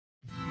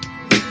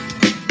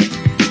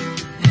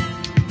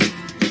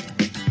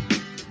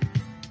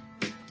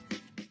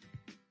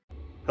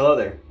Hello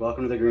there,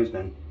 welcome to the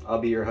Groomsmen. I'll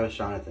be your host,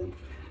 Jonathan.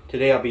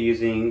 Today I'll be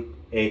using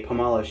a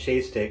Palmolive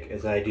Shave stick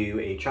as I do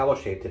a travel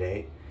shave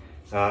today.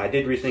 I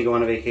did recently go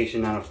on a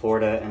vacation down to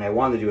Florida and I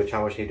wanted to do a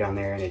travel shave down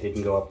there and it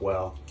didn't go up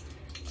well.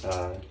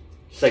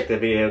 Just like the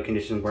video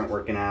conditions weren't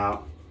working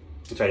out,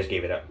 and so I just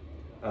gave it up.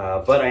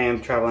 But I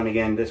am traveling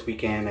again this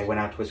weekend. I went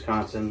out to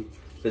Wisconsin,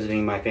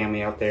 visiting my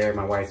family out there,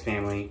 my wife's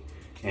family,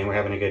 and we're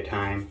having a good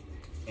time.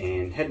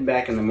 And heading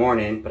back in the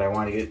morning, but I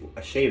wanted to get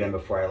a shave in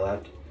before I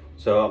left.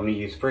 So I'm going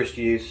to first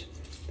use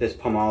this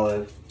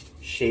Palmolive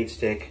Shave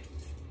stick.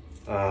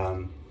 They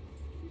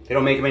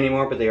don't make them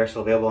anymore, but they are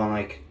still available on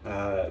like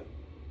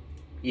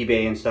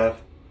eBay and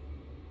stuff.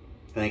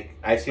 I think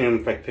I've seen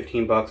them for like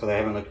 15 bucks, although I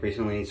haven't looked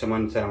recently.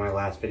 Someone said on my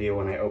last video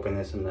when I opened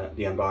this in the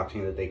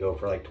unboxing that they go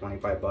for like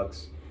 25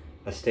 bucks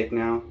a stick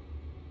now.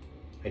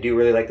 I do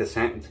really like the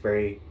scent. It's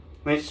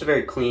it's just a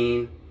very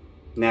clean,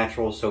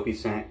 natural, soapy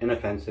scent,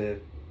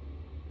 inoffensive,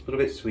 a little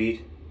bit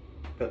sweet,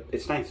 but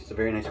it's nice. It's a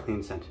very nice,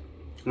 clean scent.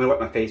 I'm gonna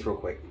wipe my face real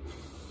quick.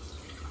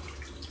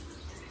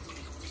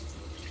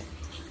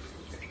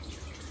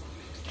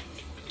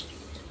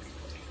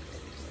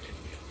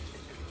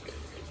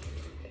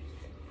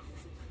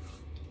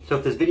 So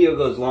if this video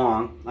goes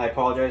long, I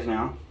apologize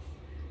now.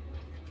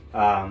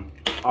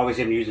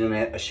 Obviously I'm using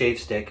a shave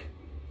stick,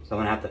 so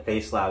I'm gonna have to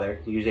face lather.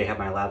 Usually I have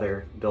my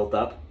lather built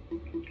up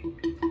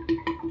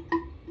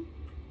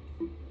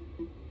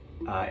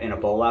in a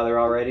bowl lather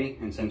already,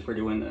 and since we're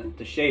doing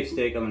the shave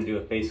stick, I'm gonna do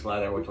a face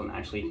lather, which will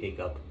actually take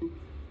up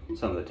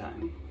some of the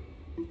time.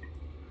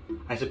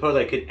 I suppose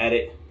I could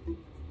edit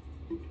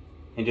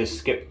and just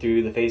skip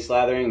through the face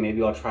lathering.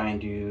 Maybe I'll try and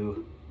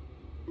do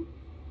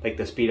like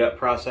the speed up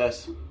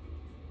process.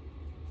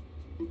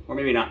 Or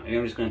maybe not. Maybe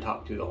I'm just going to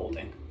talk through the whole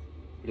thing,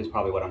 which is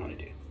probably what I'm going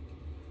to do.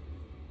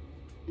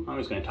 I'm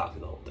just going to talk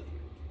through the whole thing.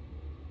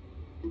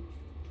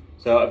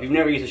 So if you've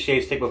never used a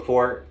shave stick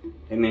before,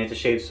 I mean, it's a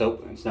shave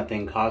soap. It's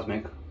nothing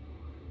cosmic.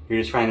 You're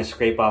just trying to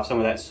scrape off some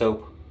of that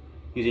soap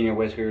using your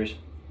whiskers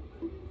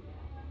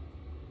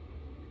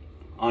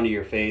onto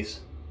your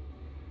face.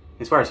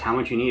 As far as how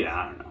much you need,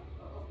 I don't know.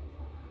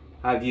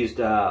 I've used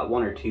 1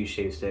 or 2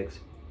 shave sticks.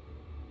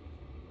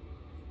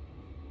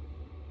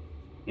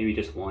 Maybe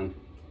just one.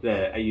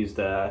 I used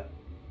the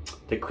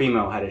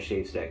Cremo had a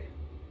shave stick.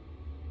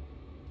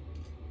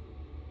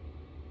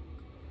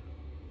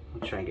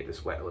 I'll try and get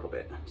this wet a little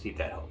bit, see if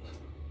that helps.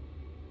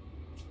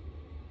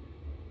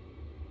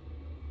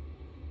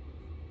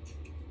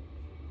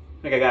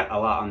 I think I got a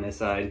lot on this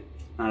side,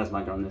 not as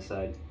much on this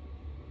side.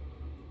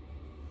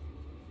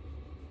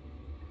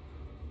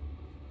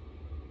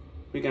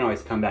 We can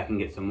always come back and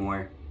get some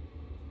more.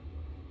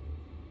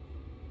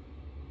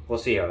 We'll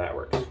see how that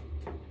works.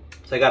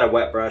 So I got a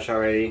wet brush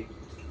already.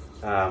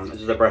 This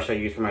is the brush I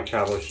use for my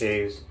travel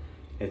shaves.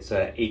 It's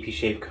a AP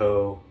Shave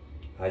Co.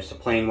 Just a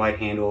plain white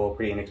handle,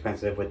 pretty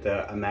inexpensive, with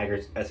a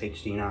Maggards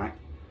SHD knot.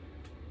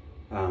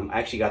 I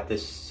actually got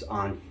this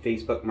on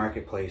Facebook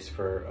Marketplace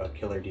for a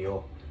killer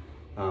deal.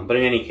 But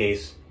in any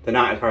case, the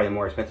knot is probably the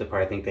more expensive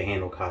part. I think the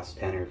handle costs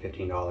 $10 or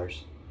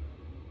 $15.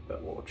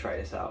 But we'll try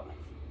this out.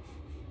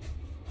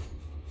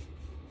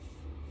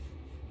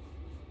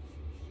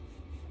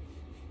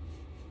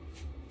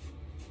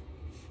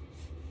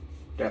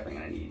 Definitely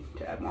gonna need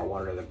to add more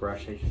water to the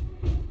brush. I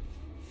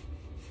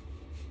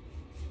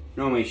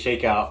normally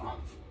shake out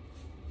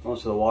most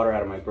of the water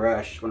out of my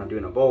brush when I'm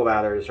doing a bowl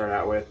lather to start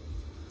out with.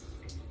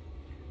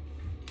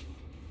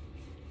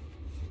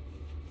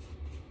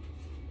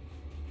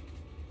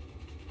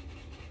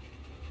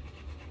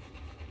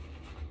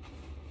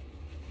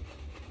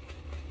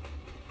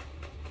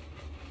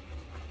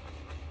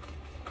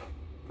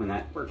 And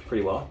that works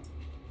pretty well.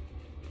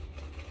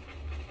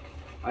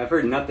 I've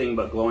heard nothing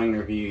but glowing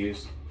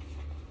reviews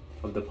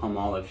of the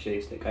Palmolive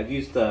Shave Stick. I've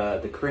used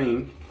the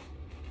cream,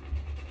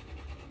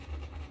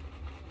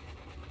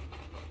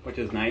 which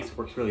is nice,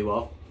 works really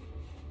well.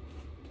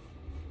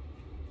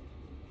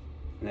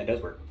 And that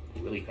does work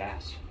really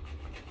fast.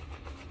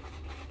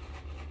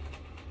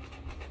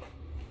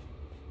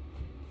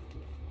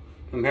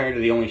 Compared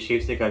to the only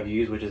shave stick I've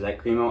used, which is that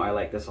Cremo, I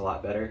like this a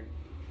lot better.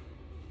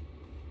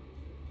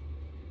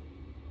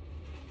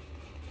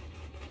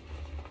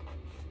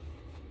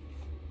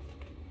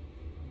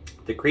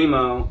 The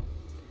Cremo,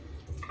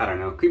 I don't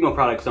know, Cremo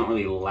products don't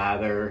really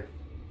lather.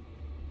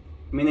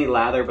 I mean, they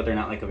lather, but they're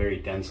not like a very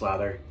dense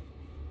lather.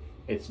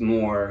 It's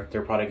more,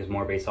 their product is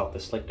more based off the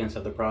slickness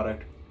of the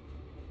product.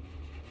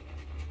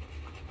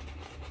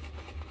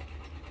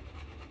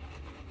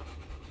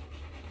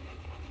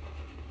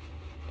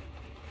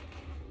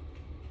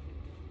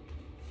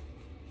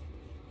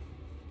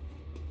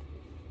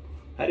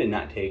 That did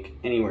not take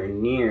anywhere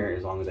near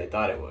as long as I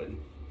thought it would.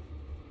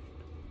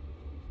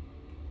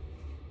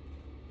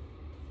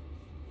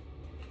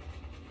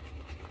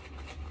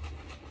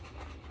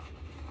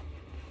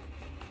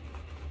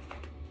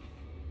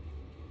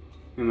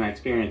 In my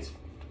experience,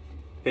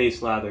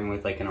 face lathering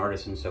with like an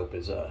artisan soap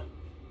is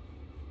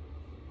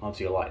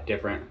obviously a lot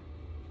different.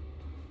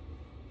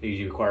 They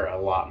usually require a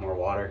lot more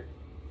water.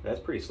 That's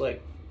pretty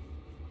slick.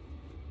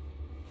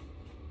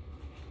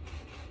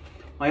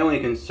 My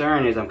only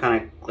concern is I'm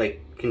kind of like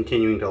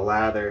continuing to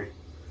lather,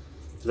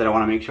 that I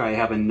want to make sure I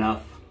have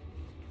enough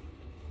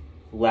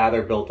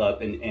lather built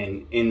up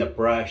and in the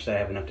brush that I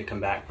have enough to come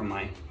back from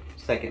my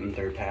second and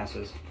third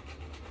passes.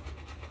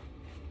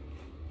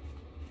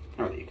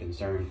 Not really a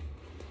concern.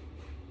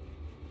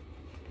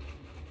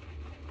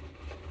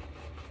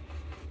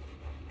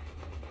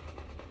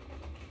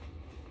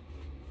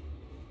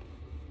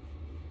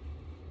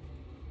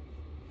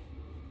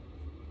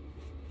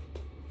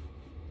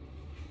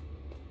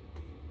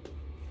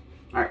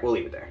 All right, we'll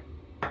leave it there.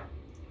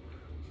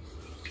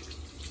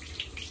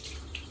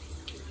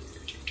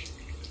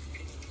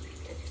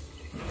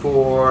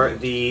 For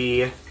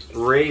the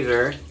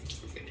razor,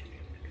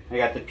 I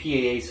got the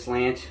PAA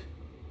slant.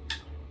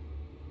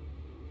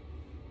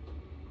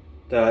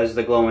 Does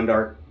the glow in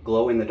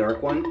the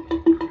dark one.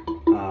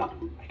 I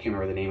can't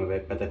remember the name of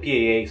it, but the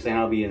PAA slant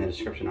will be in the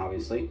description,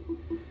 obviously.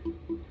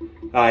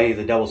 I use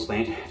a double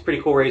slant. It's a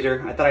pretty cool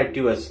razor. I thought I'd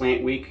do a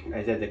slant week.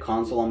 I did the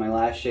console on my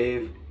last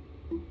shave,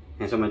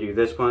 and so I'm gonna do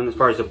this one. As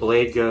far as the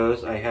blade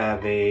goes,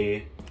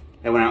 I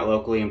went out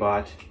locally and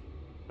bought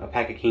a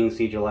pack of King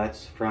C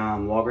Gillettes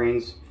from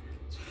Walgreens.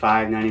 It's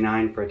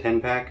 $5.99 for a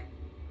 10-pack,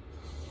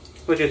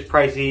 which is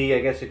pricey, I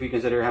guess, if you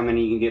consider how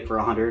many you can get for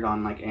 100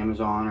 on like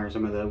Amazon or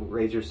some of the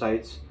razor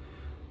sites.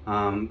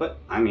 But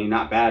I mean,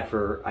 not bad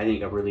for, I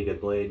think, a really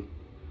good blade.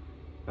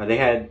 They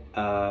had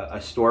a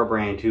store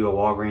brand too, a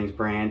Walgreens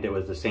brand. It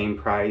was the same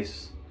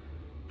price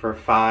for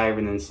 5,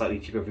 and then slightly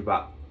cheaper if you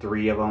bought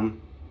 3 of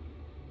them.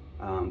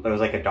 But it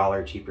was like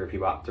 $1 cheaper if you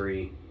bought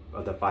 3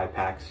 of the 5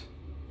 packs.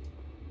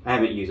 I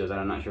haven't used those, and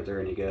I'm not sure if they're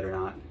any good or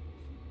not.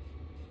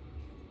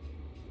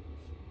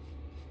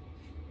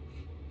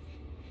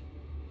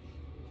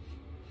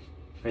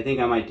 I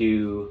think I might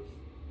do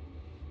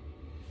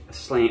a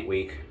slant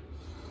week.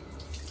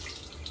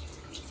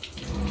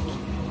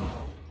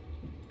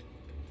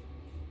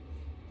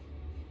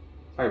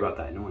 Sorry about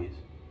that noise.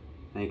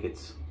 I think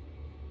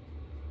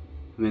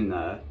I'm in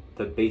the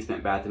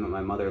basement bathroom at my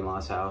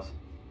mother-in-law's house.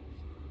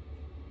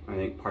 I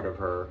think part of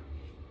her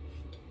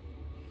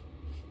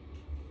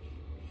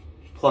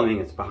plumbing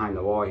is behind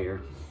the wall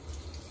here.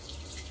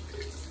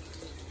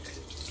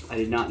 I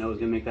did not know it was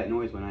gonna make that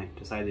noise when I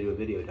decided to do a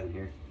video down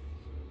here.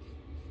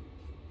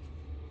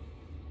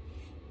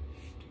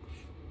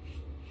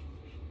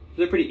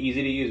 It's a pretty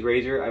easy to use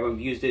razor. I've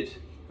used it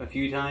a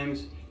few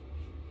times,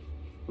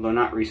 although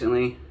not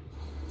recently.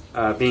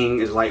 Being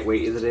as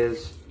lightweight as it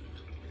is,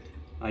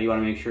 you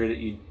want to make sure that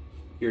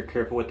you're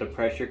careful with the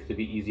pressure, because it'd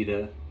be easy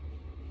to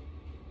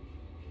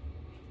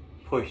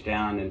push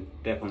down and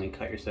definitely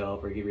cut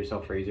yourself or give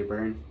yourself razor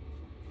burn.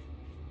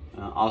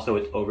 Also,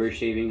 it's over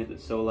shaving because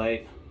it's so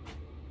light.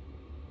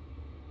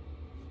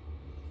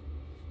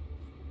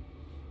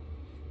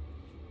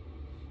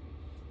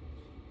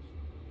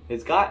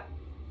 It's got,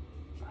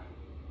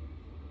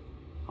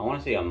 I want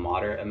to say, a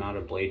moderate amount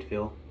of blade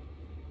feel.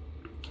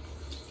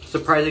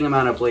 Surprising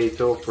amount of blade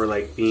feel for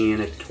like being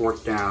a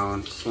torque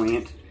down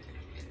slant.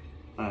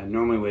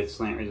 Normally with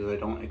slant razors I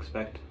don't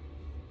expect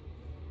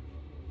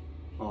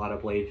a lot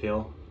of blade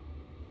feel.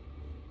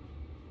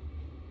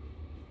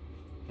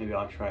 Maybe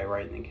I'll try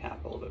writing the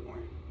cap a little bit more.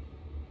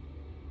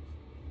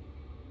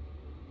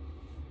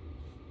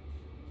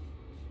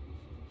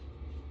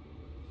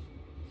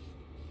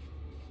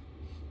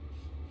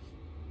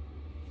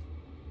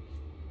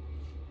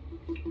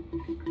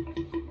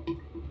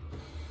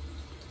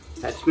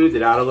 That smoothed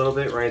it out a little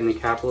bit, right in the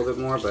cap a little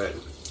bit more, but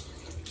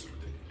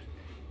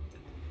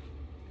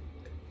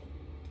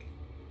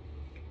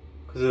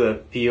because of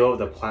the feel of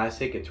the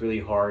plastic, it's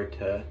really hard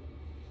to,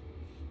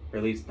 or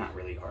at least not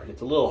really hard,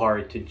 it's a little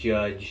hard to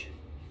judge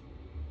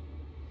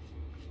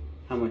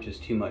how much is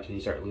too much when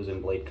you start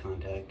losing blade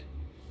contact.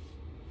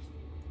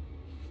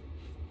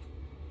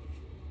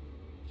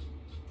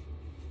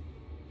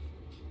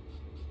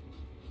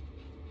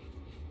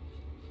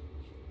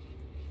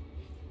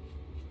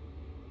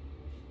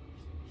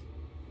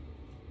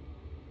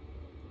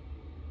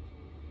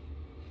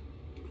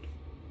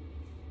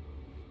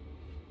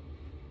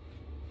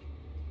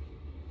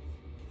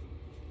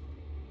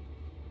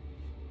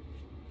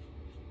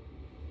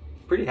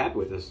 Pretty happy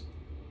with this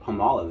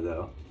Palmolive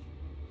though.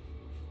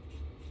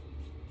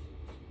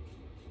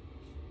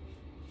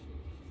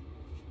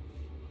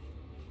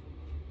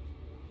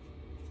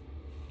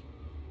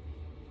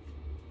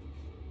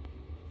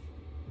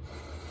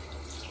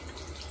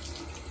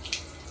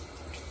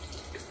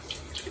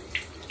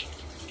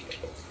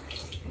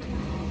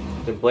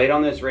 The blade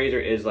on this razor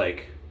is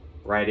like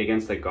right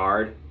against the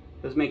guard.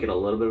 Does make it a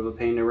little bit of a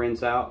pain to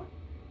rinse out.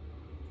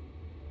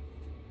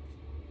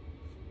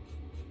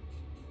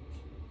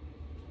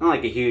 Not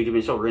like a huge, I mean,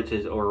 it still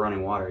rinses over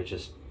running water. It's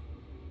just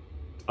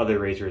other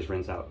razors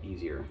rinse out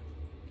easier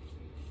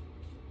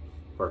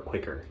or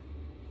quicker.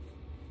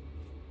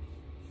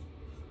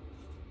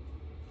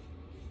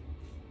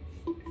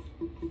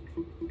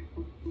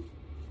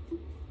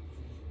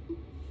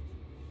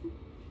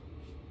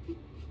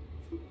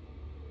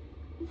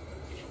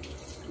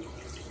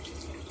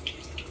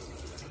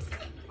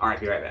 All right,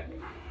 be right back.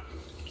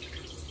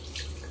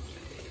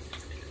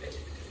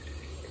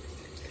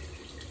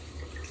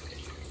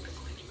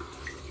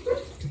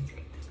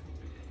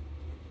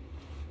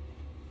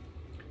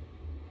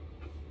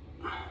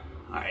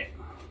 All right.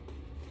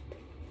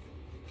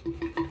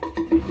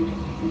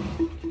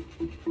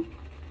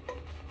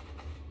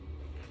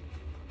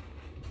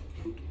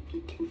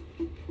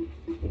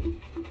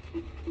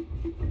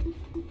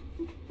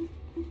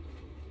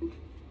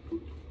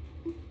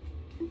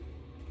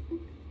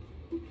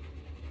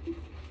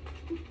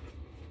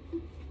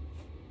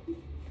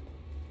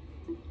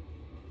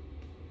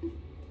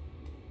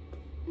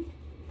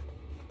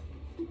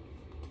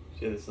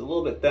 So it's a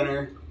little bit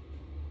thinner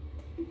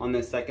on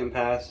this second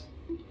pass.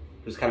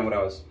 Just kind of what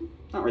I was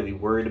not really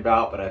worried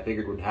about, but I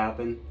figured would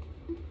happen.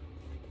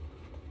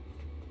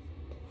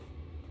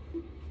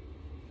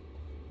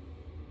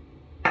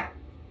 But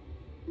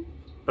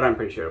I'm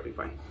pretty sure it'll be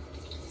fine.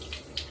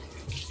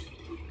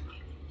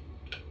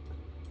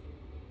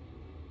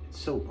 It's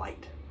so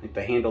light. Like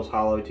the handle's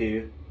hollow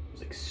too.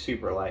 It's like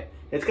super light.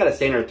 It's got a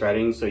standard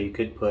threading, so you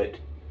could put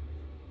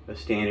a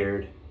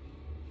standard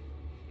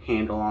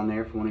handle on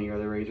there for one of your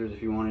other razors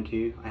if you wanted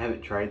to. I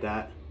haven't tried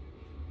that.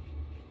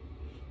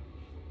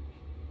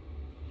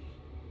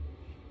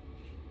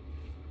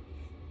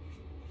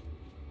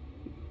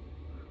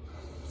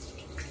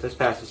 This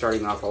pass is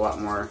starting off a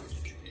lot more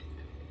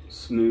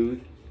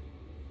smooth.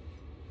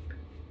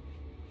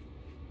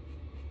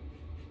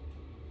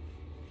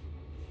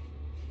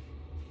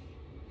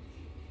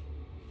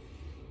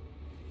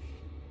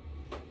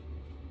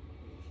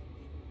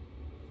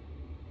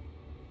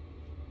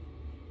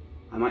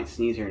 I might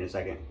sneeze here in a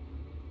second.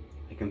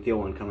 I can feel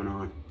one coming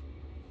on.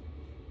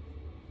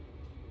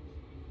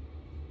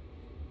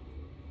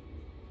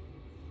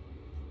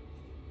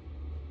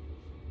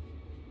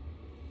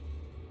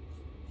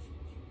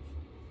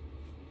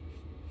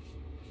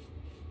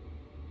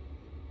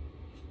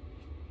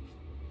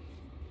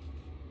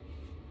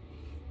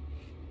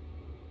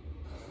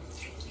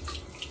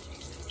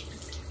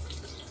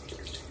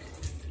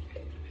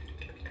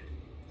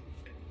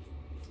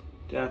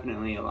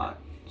 Definitely a lot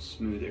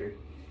smoother.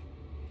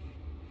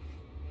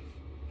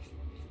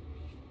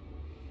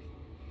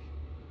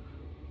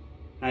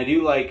 I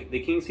do like the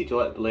King C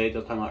Gillette blades I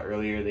was talking about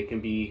earlier. They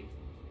can be,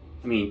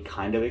 I mean,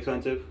 kind of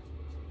expensive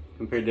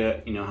compared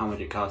to, you know, how much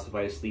it costs to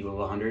buy a sleeve of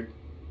 100.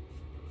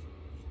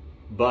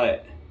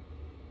 But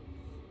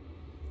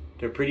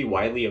they're pretty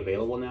widely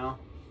available now.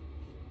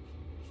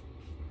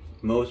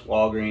 Most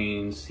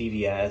Walgreens,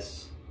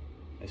 CVS,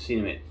 I've seen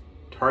them at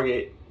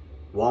Target,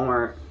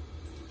 Walmart.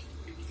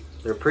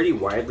 They're pretty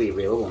widely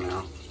available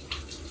now.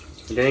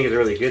 Which I think is a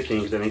really good thing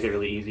because it makes it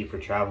really easy for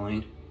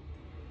traveling.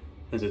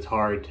 Because it's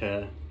hard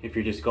to, if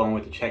you're just going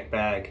with the check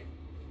bag,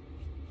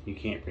 you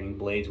can't bring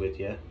blades with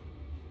you. At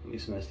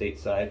least on the state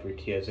side for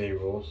TSA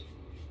rules.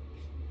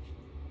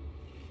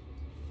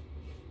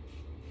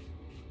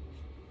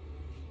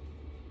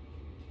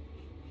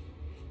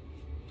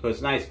 So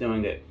it's nice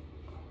knowing that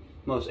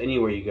most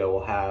anywhere you go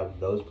will have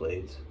those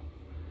blades.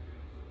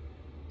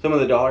 Some of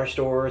the dollar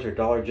stores or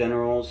Dollar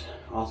Generals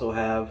also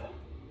have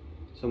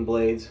some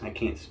blades. I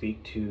can't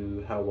speak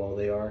to how well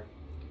they are.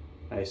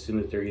 I assume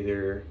that they're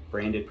either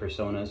branded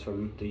Personas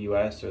from the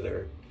US or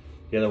they're,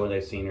 the other ones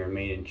I've seen are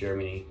made in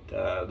Germany.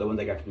 The ones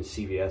I got from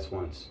CVS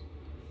once.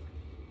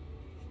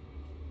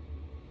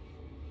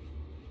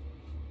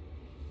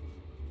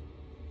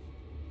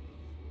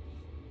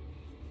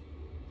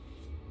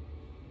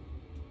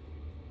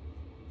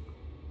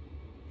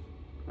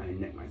 I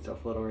nicked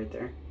myself a little right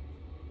there.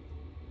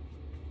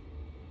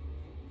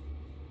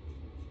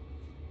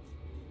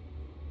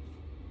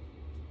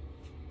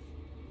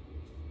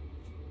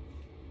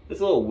 It's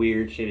a little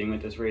weird shaving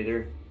with this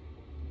razor.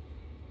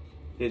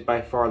 It's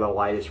by far the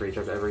lightest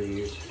razor I've ever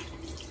used.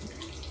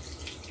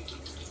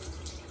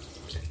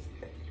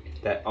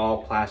 That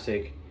all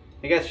plastic.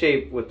 I guess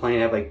shave with plenty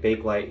to have like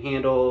Bakelite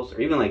handles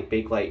or even like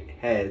Bakelite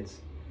heads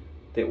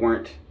that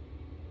weren't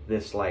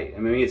this light.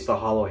 And maybe it's the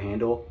hollow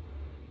handle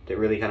that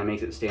really kind of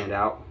makes it stand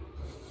out.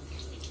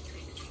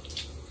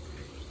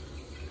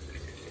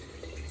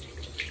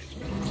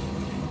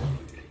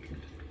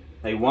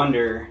 I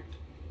wonder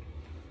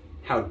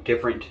how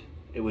different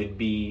it would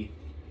be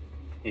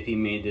if he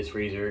made this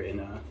razor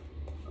in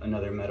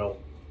another metal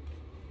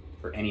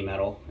or any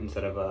metal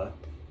instead of a.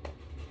 Let's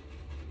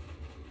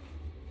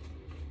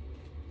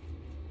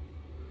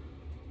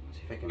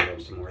see if I can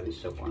rub some more of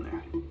this soap on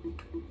there.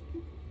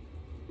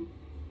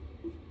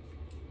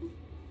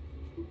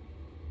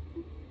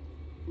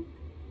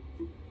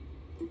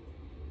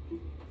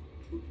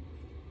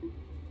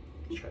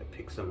 Let's try to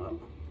pick some up.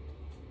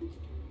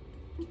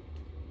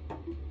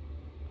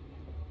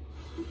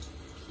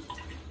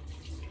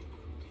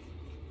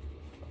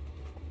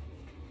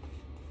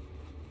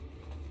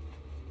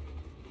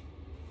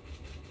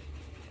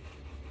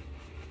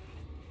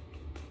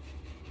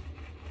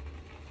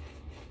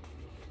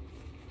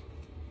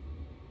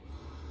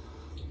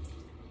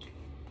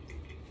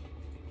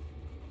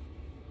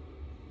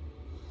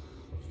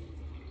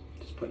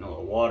 Putting a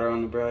little water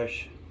on the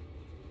brush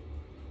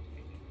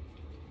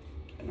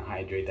and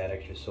hydrate that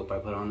extra soap I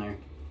put on there.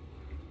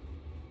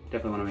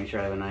 Definitely want to make sure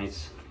I have a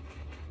nice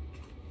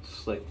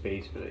slick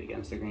base for the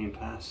against the grain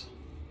pass.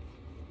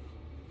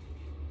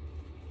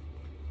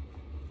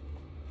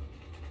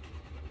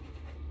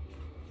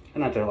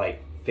 not to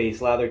like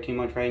face lather too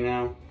much right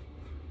now.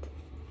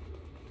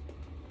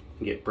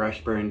 You get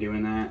brush burn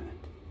doing that.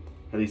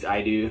 At least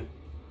I do.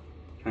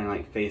 Trying to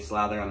like face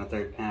lather on the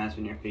third pass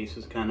when your face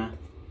is kind of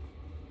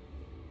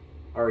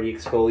already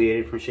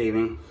exfoliated from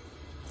shaving.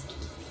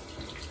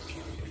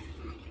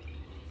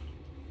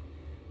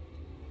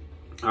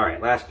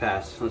 Alright, last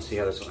pass. Let's see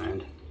how this will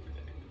end.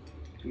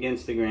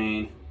 Against the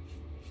grain.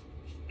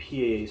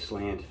 PAA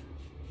slant.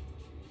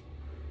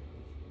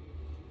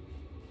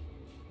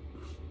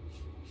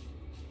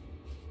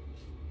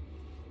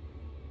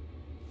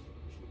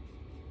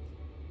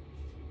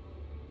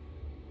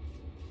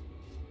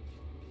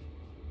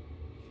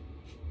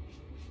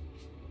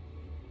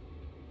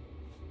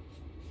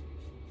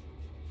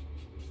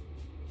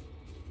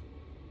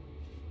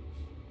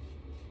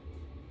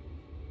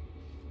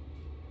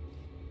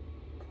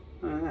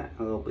 Look at that,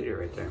 a little bleeder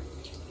right there.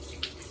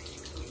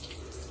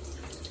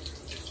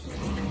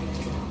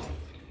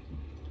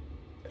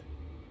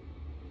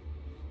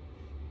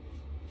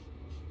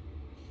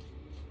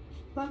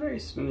 Not very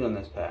smooth on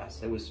this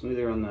pass. It was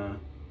smoother on the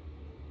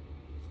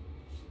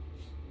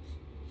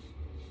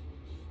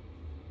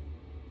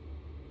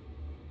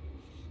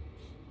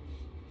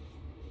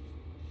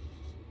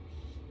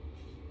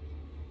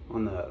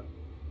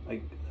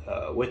like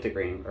with the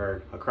grain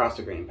or across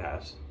the grain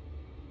pass.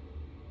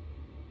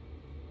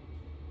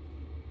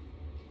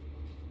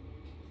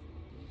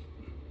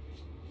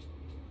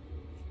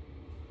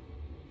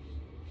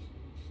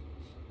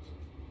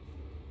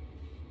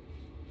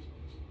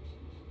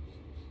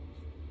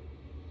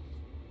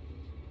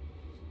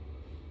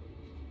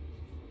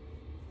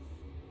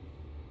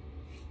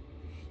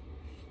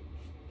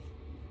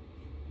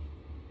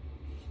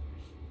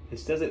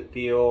 This doesn't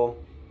feel,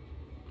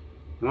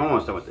 I'm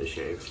almost done with this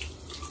shave.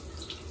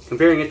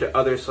 Comparing it to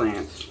other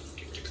slants,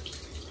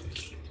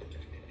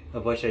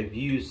 of which I've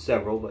used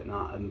several, but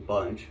not a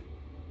bunch.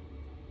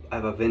 I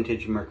have a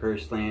vintage Merkur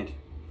slant.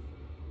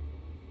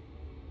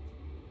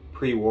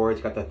 Pre-war,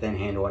 it's got the thin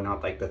handle and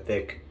not like the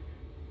thick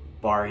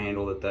bar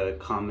handle that the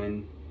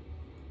common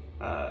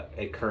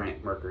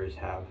current Merkurs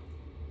have.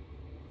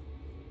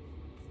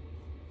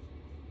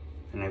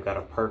 And I've got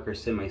a Parker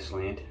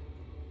semi-slant.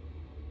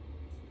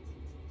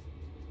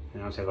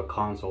 And I also have a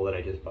console that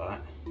I just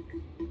bought.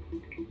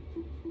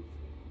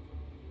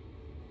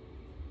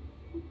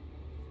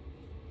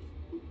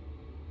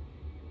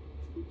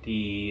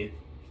 The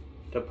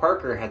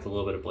Parker has a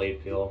little bit of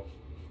blade feel.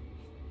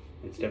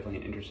 It's definitely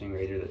an interesting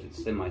razor that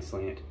it's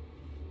semi-slant.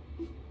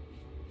 I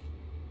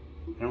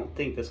don't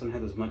think this one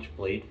has as much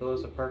blade feel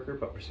as the Parker,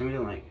 but for some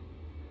reason, like,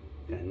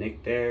 got a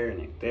nick there,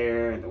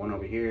 and the one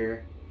over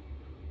here,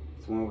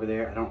 this one over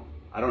there.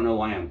 I don't know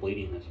why I'm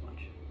bleeding this much.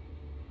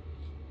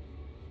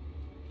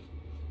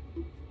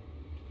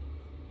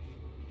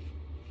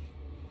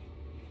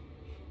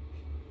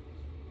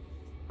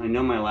 I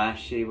know my last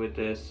shave with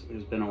this,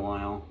 it's been a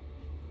while.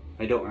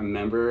 I don't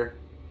remember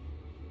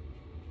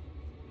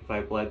if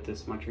I bled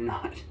this much or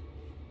not.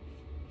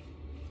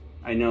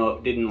 I know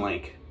it didn't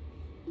like,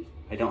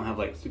 I don't have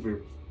like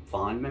super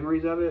fond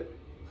memories of it.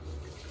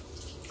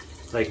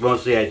 Like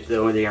mostly the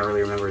only thing I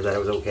really remember is that it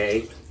was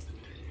okay,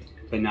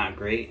 but not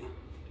great.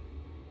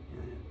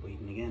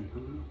 Bleeding again, huh?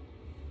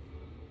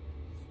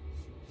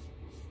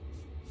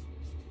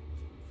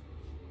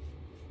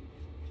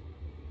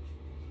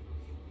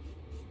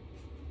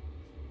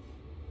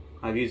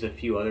 I've used a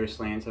few other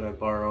slants that I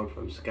borrowed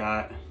from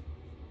Scott.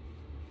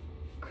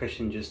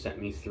 Christian just sent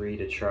me 3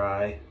 to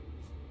try.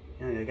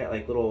 Yeah, they got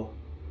like little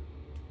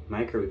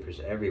micro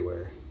weepers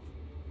everywhere.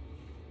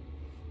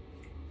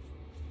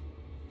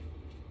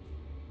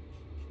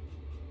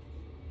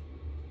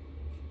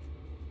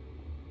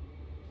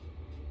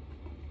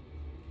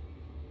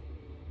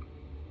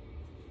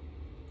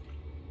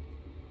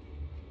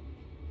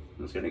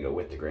 I'm just gonna go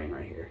with the grain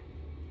right here.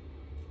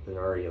 It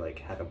already like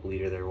had a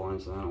bleeder there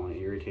once, and I don't want to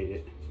irritate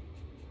it.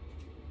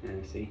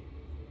 And see.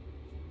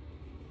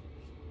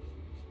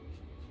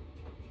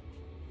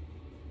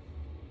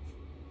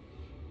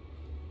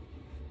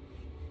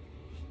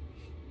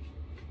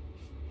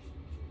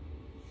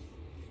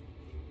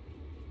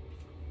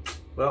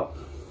 Well,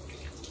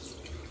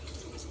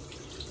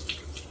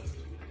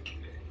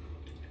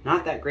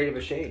 not that great of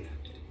a shave.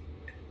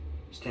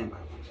 Stand by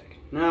 1 second.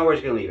 No, we're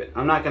just gonna leave it.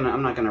 I'm not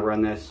gonna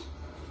run this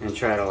and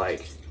try to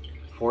like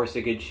force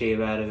a good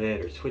shave out of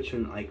it or switch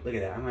one. Like, look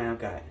at that. I might have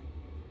got.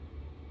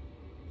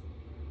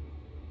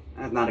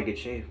 That's not a good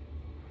shave.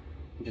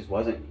 It just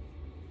wasn't.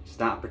 It's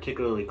not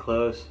particularly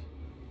close.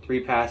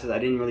 3 passes. I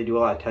didn't really do a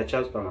lot of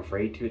touch-ups, but I'm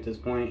afraid to at this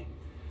point.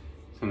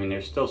 So, I mean,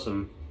 there's still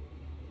some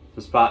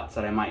spots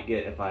that I might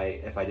get if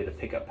I did a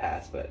pickup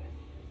pass, but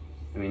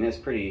I mean, that's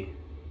pretty.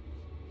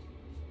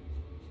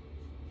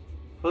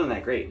 It wasn't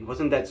that great. It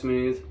wasn't that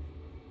smooth.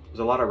 There's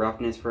a lot of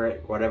roughness for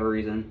it, for whatever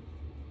reason.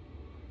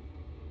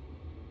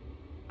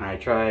 And I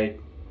tried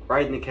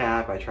riding the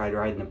cap. I tried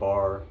riding the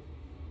bar.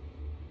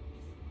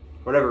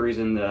 For whatever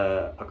reason,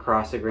 the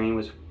across the grain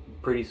was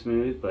pretty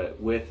smooth,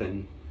 but with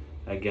and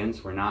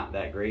against were not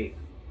that great.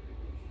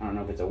 I don't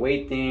know if it's a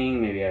weight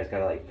thing. Maybe I just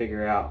gotta like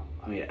figure out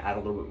I'm gonna add a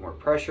little bit more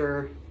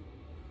pressure.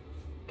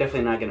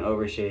 Definitely not gonna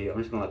overshave. I'm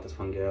just gonna let this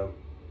one go.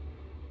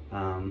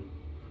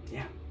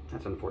 Yeah,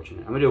 that's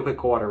unfortunate. I'm gonna do a quick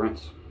cold water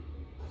rinse.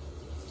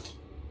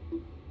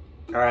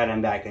 All right,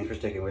 I'm back. Thanks for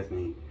sticking with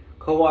me.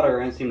 Cold water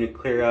rinse seemed to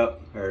clear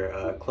up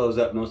or close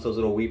up most of those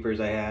little weepers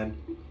I had.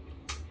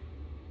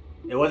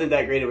 It wasn't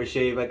that great of a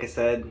shave, like I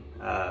said,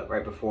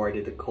 right before I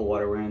did the cold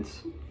water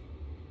rinse.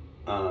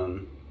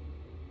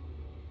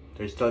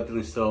 There's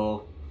definitely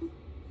still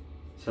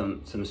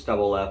some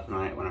stubble left when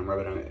I'm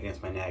rubbing it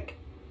against my neck.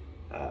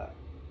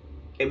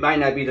 It might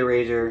not be the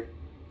razor.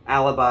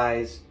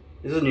 Alibis.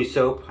 This is a new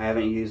soap. I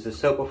haven't used this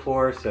soap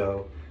before,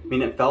 so I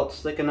mean it felt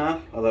slick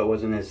enough, although it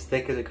wasn't as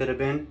thick as it could have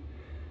been.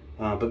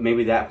 But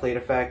maybe that played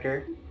a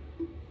factor.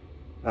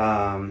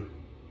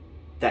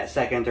 That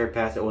second, third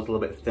pass, it was a little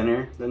bit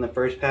thinner than the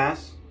first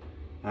pass,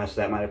 so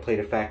that might have played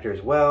a factor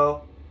as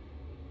well.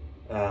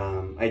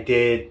 I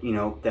did, you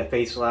know, that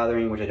face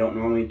lathering, which I don't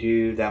normally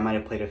do. That might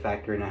have played a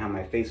factor in how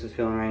my face is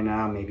feeling right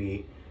now.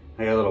 Maybe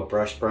I got a little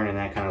brush burn, and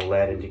that kind of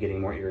led into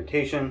getting more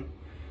irritation.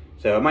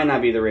 So it might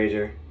not be the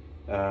razor.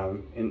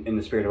 In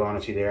the spirit of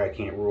honesty, there, I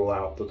can't rule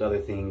out those other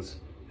things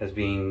as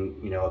being,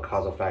 you know, a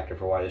causal factor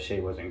for why the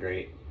shave wasn't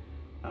great.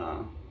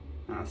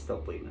 I'm still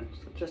bleeding,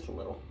 just a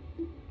little.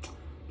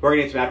 We're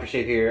gonna get some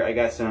aftershave here. I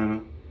got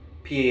some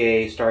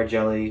PAA Star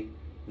Jelly.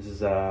 This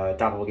is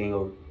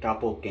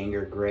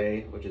Doppelganger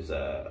Gray, which is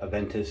a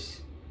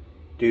Ventus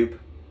dupe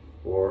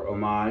or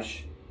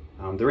homage.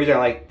 The reason I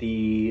like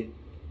these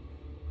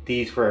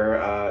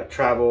for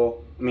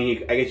travel, I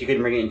mean, I guess you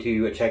couldn't bring it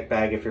into a check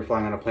bag if you're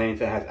flying on a plane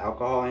that has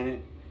alcohol in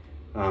it.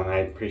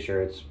 I'm pretty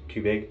sure it's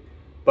too big,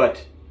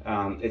 but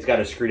it's got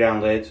a screw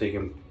down lid, so you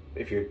can,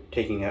 if you're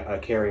taking a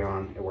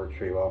carry-on, it works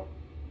pretty well.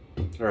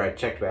 All right,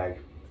 checked bag.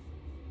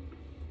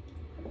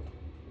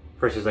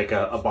 Versus like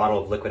a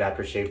bottle of liquid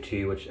aftershave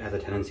too, which has a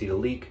tendency to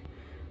leak.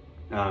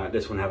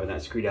 This one having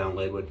that screw down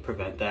lid would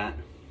prevent that.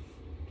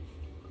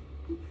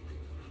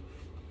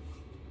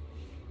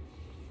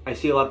 I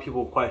see a lot of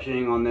people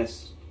questioning on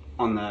this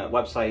on the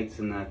websites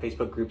and the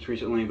Facebook groups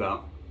recently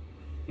about,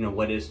 you know,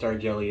 what is Star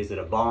Jelly? Is it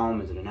a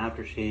balm? Is it an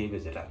aftershave?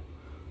 Is it a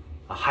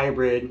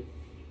hybrid?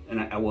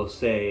 And I will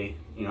say,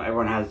 you know,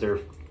 everyone has a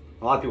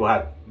lot of people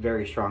have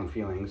very strong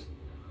feelings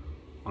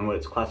on what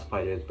it's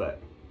classified as,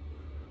 but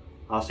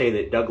I'll say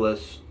that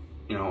Douglas,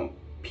 you know,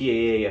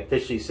 PAA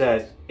officially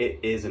says it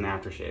is an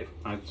aftershave.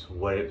 That's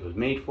what it was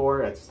made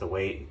for. That's the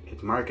way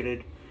it's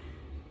marketed.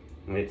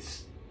 And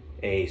it's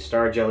a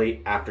Star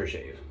Jelly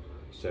aftershave.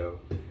 So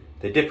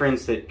the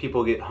difference that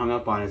people get hung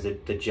up on is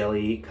the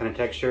jelly kind of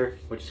texture,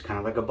 which is kind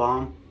of like a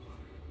balm.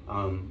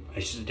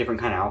 It's just a different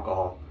kind of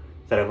alcohol.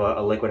 Instead of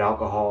a liquid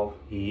alcohol,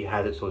 he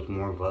has it so it's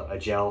more of a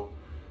gel,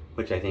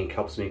 which I think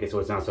helps make it so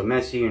it's not so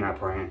messy. You're not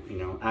pouring, you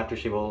know,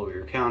 aftershave all over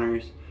your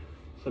counters.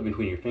 Slip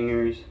between your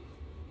fingers,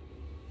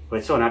 but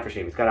it's still an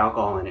aftershave. It's got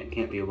alcohol in it. It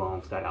can't be a balm.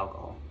 It's got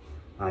alcohol.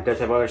 It does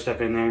have other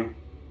stuff in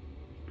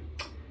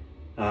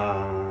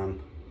there.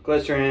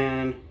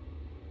 Glycerin,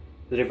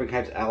 the different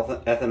types of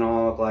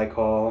ethanol,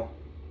 glycol.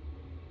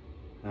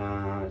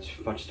 It's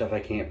a bunch of stuff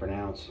I can't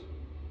pronounce.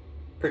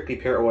 Prickly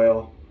pear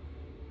oil.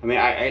 I mean,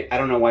 I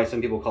don't know why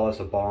some people call this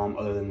a balm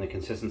other than the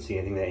consistency.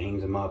 I think that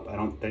hangs them up.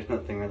 There's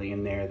nothing really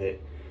in there that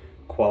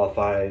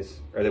qualifies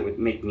or that would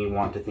make me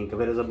want to think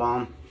of it as a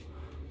balm.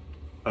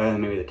 Other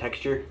than maybe the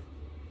texture.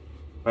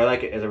 But I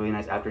like it as a really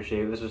nice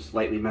aftershave. This is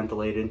slightly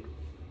mentholated.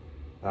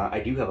 I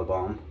do have a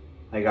balm.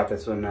 I got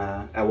this one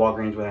at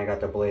Walgreens when I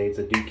got the blades,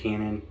 a Duke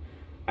Cannon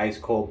ice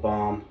cold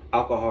balm,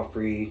 alcohol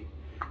free.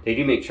 They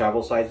do make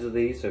travel sizes of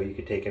these, so you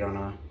could take it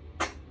on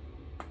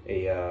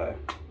a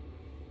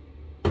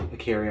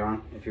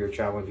carry-on if you're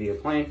traveling via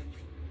plane.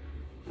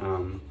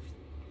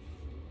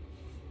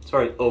 As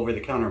far as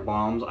over-the-counter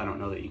balms, I don't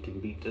know that you can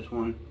beat this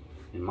one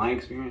in my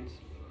experience.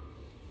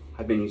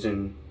 I've been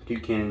using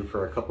Duke Cannon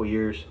for a couple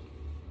years,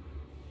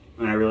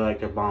 and I really like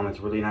their balm. It's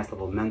a really nice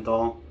level of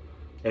menthol.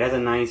 It has a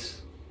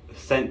nice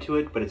scent to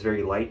it, but it's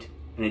very light,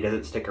 and it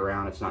doesn't stick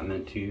around. It's not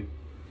meant to,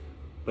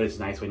 but it's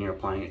nice when you're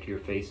applying it to your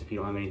face if you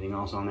don't have anything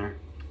else on there.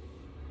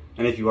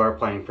 And if you are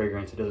applying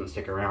fragrance, it doesn't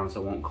stick around,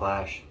 so it won't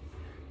clash.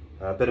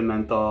 A bit of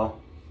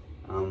menthol,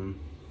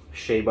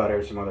 shea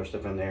butter, some other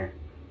stuff in there.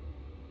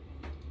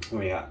 What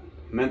we got?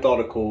 Menthol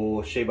to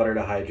cool, shea butter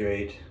to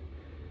hydrate,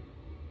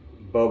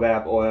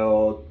 baobab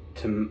oil,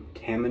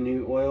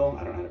 tamanu oil,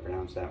 I don't know how to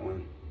pronounce that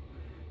one,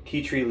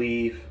 tea tree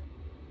leaf,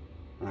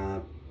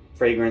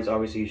 fragrance,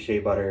 obviously shea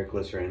butter,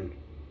 glycerin,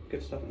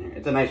 good stuff in here.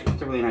 It's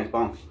a really nice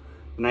balm.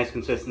 Nice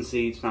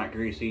consistency, it's not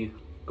greasy,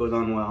 goes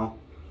on well.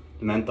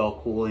 The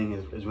menthol cooling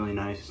is really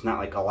nice. It's not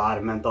like a lot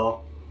of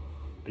menthol,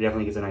 but it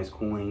definitely gives a nice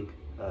cooling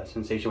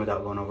sensation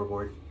without going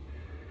overboard.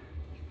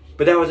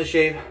 But that was a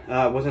shave.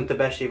 Wasn't the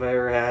best shave I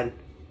ever had,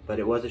 but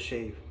it was a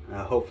shave.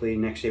 Hopefully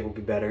next shave will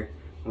be better.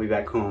 I'll be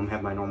back home,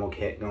 have my normal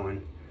kit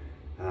going.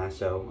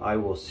 So I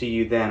will see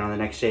you then on the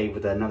next shave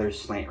with another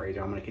slant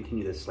razor. I'm going to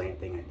continue this slant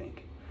thing, I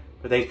think.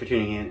 But thanks for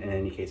tuning in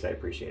any case, I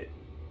appreciate it.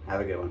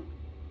 Have a good one.